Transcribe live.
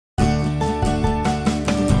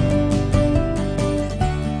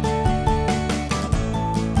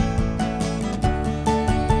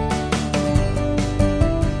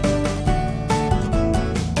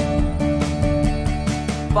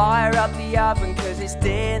oven 'cause it's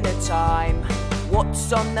dinner time.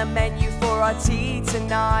 What's on the menu for our tea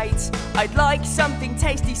tonight? I'd like something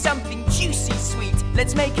tasty, something juicy sweet.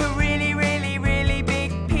 Let's make a really, really, really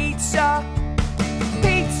big pizza.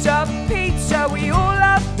 Pizza, pizza, we all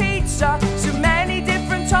love pizza. So many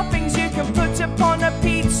different toppings you can put upon a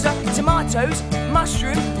pizza. Tomatoes,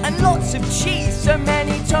 mushroom, and lots of cheese. So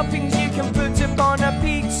many toppings you can put upon a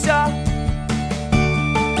pizza.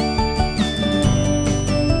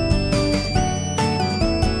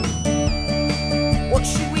 What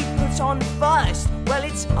should we put on first? Well,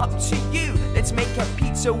 it's up to you. Let's make a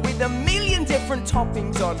pizza with a million different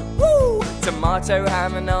toppings on. Woo! Tomato,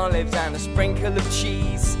 ham and olives and a sprinkle of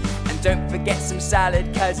cheese. And don't forget some salad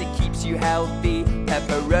 'cause it keeps you healthy.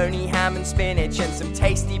 Pepperoni, ham and spinach and some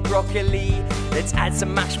tasty broccoli. Let's add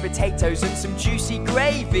some mashed potatoes and some juicy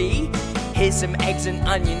gravy. Here's some eggs and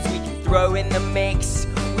onions we can throw in the mix.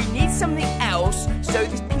 We need something else so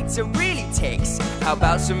this pizza really ticks. How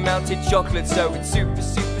about some melted chocolate so it's super,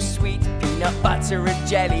 super sweet? Peanut butter and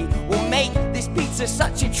jelly will make this pizza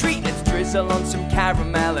such a treat. Let's drizzle on some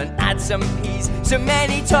caramel and add some peas. So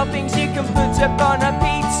many toppings you can put upon a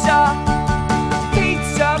pizza.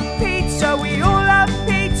 Pizza, pizza, we all love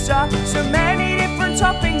pizza. So many different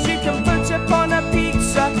toppings you can put upon a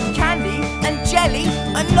pizza. Candy and jelly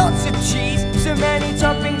and lots of cheese. So many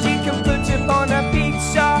toppings you can put upon a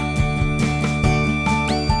pizza.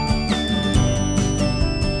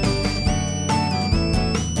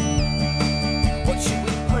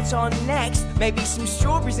 On next, maybe some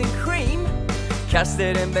strawberries and cream.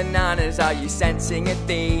 Custard and bananas, are you sensing a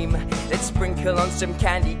theme? Let's sprinkle on some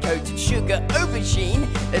candy-coated sugar aubergine.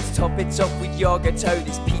 Let's top it off with yogurt. Oh,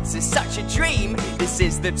 this pizza's such a dream. This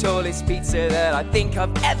is the tallest pizza that I think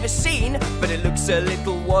I've ever seen. But it looks a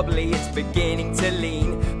little wobbly, it's beginning to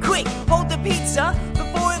lean. Quick, hold the pizza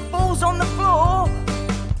before it falls on the floor.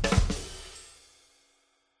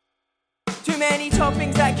 Too many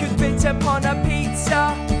toppings that could fit upon a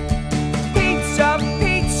pizza. Pizza,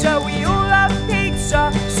 pizza, we all love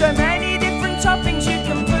pizza. So many different toppings you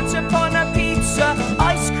can put upon a pizza.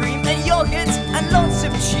 Ice cream and yogurt and lots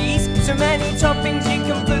of cheese. So many toppings you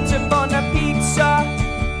can put upon a pizza.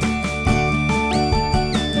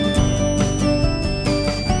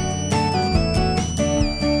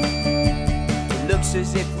 It looks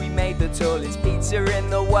as if we made the tallest pizza in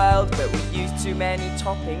the world, but we used too many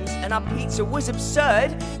toppings and our pizza was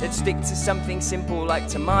absurd. Let's stick to something simple like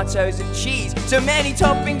tomatoes and cheese. So many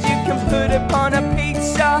toppings you can put upon a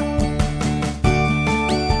pizza.